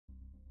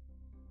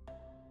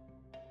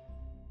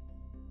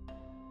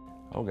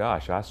Oh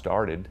gosh, I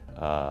started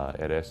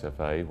at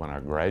SFA when I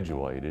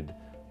graduated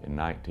in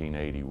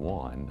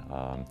 1981.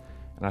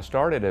 And I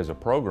started as a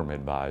program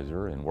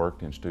advisor and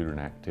worked in student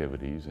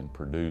activities and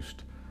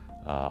produced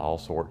all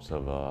sorts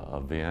of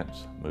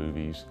events,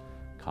 movies,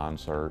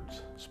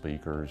 concerts,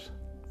 speakers,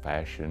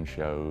 fashion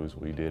shows.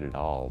 We did it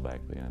all back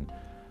then.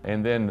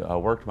 And then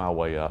worked my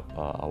way up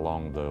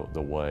along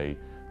the way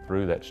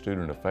through that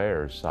student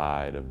affairs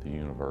side of the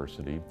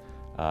university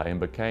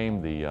and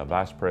became the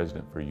Vice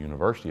President for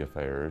University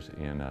Affairs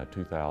in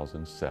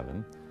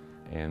 2007,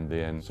 and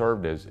then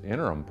served as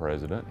interim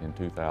president in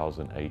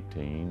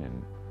 2018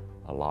 and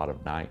a lot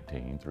of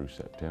 19 through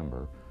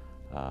September.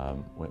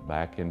 Went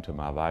back into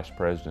my vice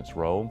president's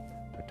role,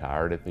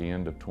 retired at the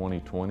end of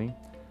 2020,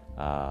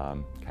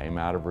 came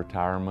out of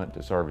retirement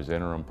to serve as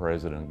interim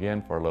president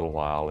again for a little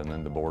while, and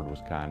then the board was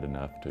kind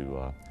enough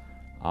to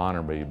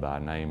honor me by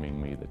naming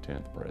me the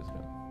 10th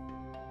president.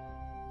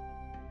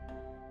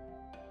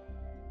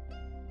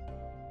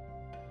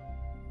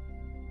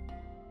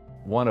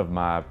 One of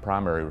my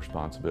primary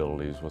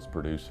responsibilities was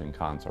producing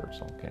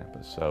concerts on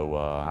campus. So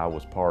I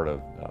was part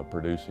of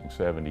producing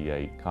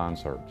 78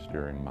 concerts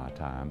during my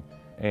time.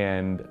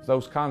 And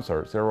those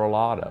concerts, there were a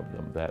lot of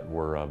them that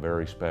were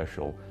very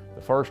special.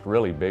 The first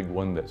really big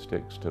one that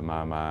sticks to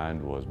my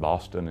mind was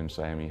Boston and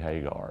Sammy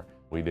Hagar.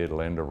 We did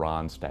Linda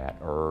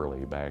Ronstadt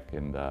early back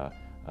in the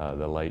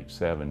late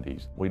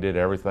 70s. We did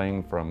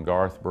everything from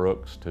Garth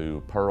Brooks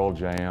to Pearl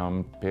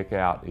Jam, pick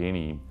out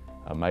any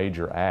a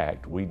major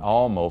act. We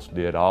almost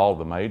did all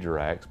the major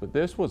acts, but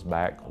this was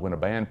back when a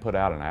band put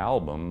out an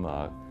album,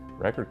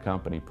 record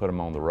company put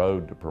them on the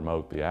road to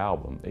promote the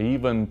album,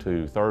 even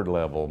to third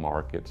level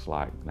markets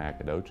like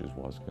Nacogdoches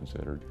was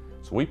considered.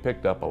 So we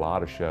picked up a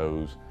lot of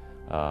shows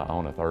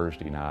on a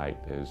Thursday night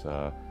as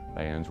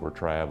bands were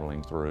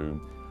traveling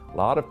through. A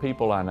lot of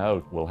people I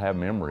know will have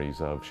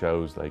memories of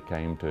shows they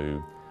came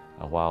to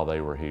while they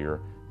were here.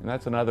 And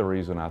that's another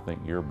reason I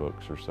think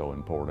yearbooks are so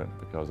important,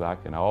 because I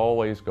can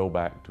always go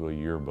back to a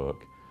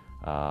yearbook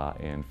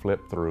and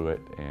flip through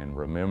it and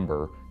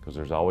remember, because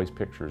there's always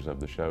pictures of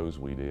the shows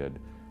we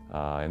did.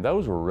 And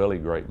those were really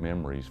great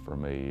memories for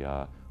me.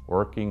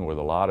 Working with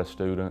a lot of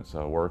students,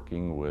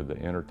 working with the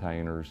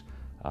entertainers,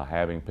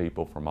 having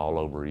people from all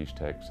over East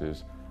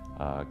Texas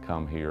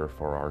come here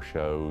for our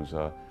shows.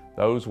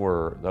 Those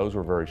were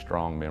very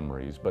strong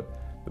memories. But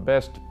the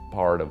best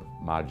part of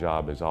my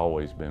job has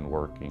always been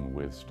working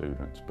with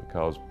students,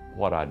 because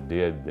what I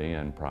did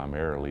then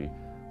primarily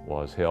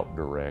was help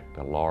direct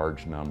a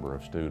large number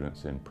of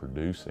students in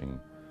producing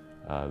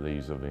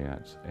these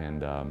events.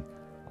 And a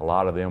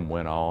lot of them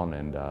went on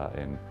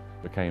and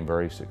became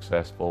very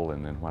successful.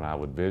 And then when I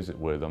would visit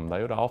with them,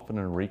 they would often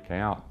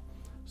recount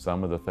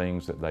some of the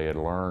things that they had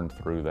learned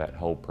through that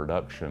whole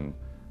production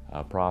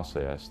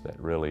process that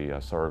really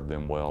served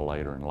them well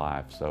later in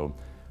life. So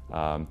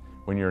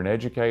when you're an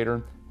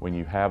educator, when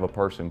you have a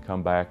person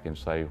come back and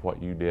say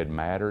what you did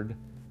mattered,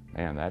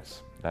 man,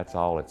 that's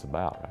all it's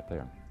about right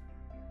there.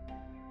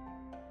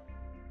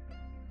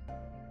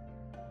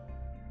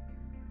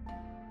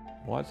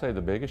 Well, I'd say the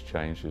biggest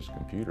change is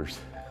computers.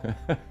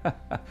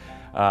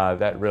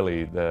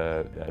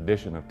 The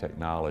addition of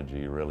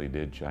technology really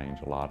did change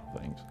a lot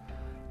of things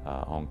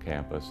on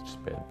campus. It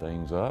sped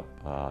things up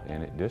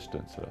and it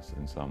distanced us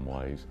in some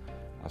ways.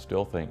 I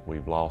still think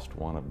we've lost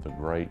one of the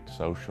great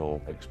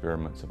social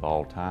experiments of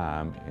all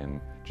time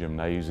in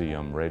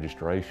gymnasium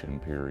registration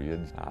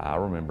periods. I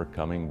remember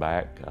coming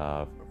back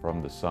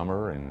from the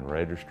summer and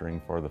registering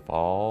for the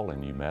fall,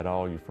 and you met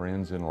all your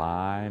friends in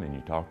line and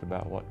you talked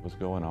about what was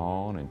going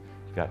on, and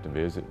you got to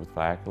visit with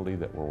faculty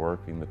that were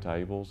working the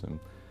tables. And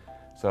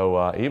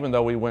so even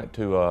though we went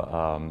to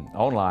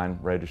online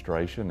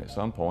registration at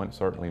some point, it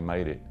certainly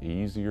made it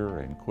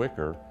easier and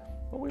quicker.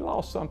 But we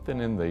lost something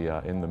in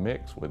the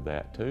mix with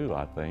that too,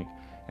 I think.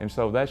 And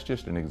so that's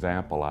just an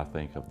example, I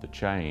think, of the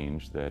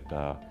change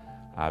that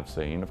I've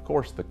seen. Of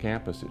course, the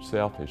campus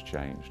itself has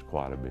changed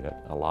quite a bit.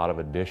 A lot of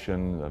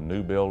addition of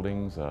new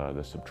buildings,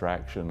 the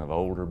subtraction of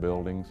older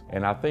buildings.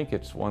 And I think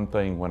it's one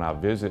thing when I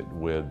visit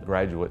with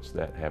graduates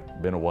that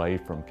have been away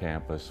from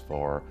campus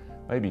for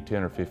maybe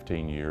 10 or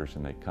 15 years,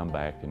 and they come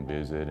back and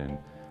visit, and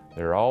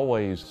they're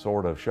always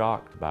sort of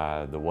shocked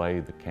by the way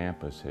the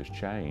campus has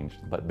changed.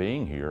 But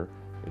being here,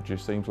 it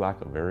just seems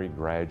like a very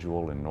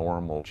gradual and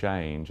normal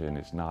change, and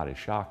it's not as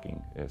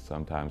shocking as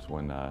sometimes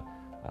when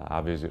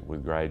I visit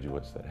with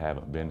graduates that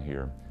haven't been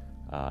here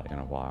in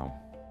a while.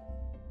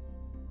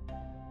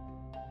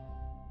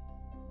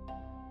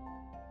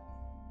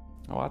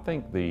 Oh, I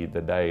think the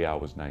day I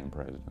was named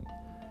president,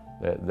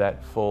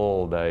 that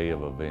full day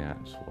of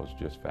events was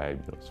just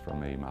fabulous for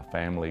me. My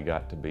family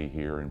got to be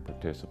here and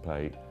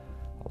participate.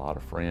 A lot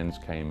of friends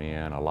came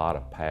in, a lot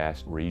of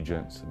past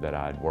regents that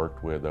I'd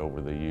worked with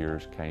over the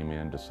years came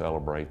in to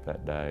celebrate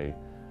that day.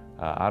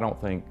 I don't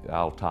think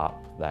I'll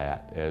top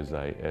that as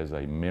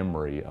a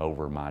memory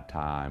over my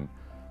time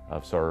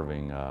of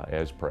serving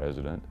as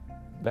president.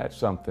 That's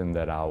something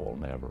that I will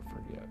never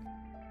forget.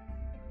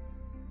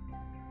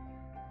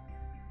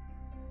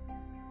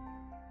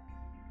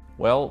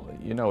 Well,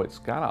 you know, it's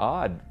kind of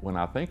odd when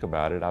I think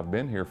about it. I've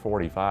been here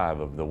 45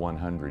 of the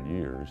 100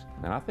 years,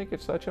 and I think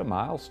it's such a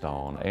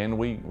milestone. And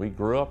we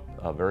grew up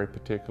a very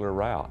particular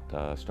route,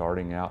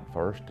 starting out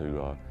first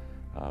to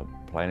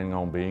planning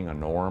on being a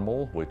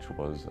normal, which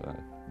was a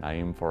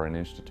name for an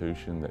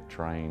institution that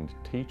trained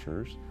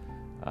teachers.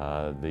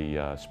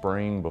 The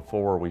spring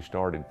before we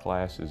started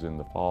classes in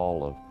the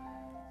fall of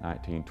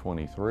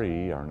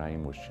 1923, our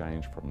name was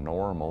changed from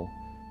normal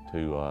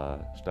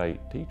to State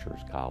Teachers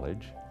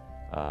College.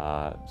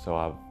 So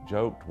I've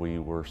joked we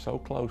were so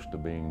close to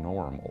being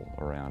normal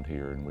around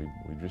here, and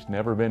we've just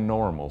never been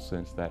normal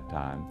since that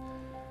time.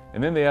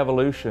 And then the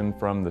evolution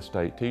from the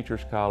State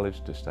Teachers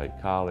College to State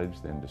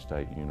College, then to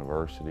State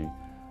University,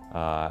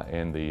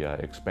 and the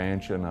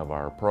expansion of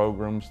our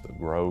programs, the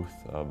growth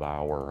of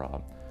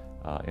our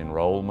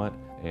enrollment.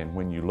 And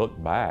when you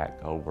look back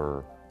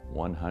over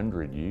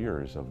 100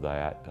 years of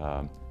that,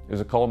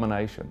 is a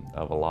culmination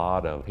of a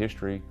lot of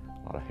history,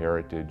 a lot of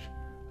heritage,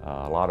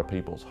 a lot of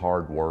people's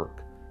hard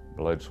work,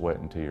 blood, sweat,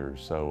 and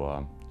tears.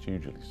 So it's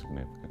hugely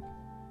significant.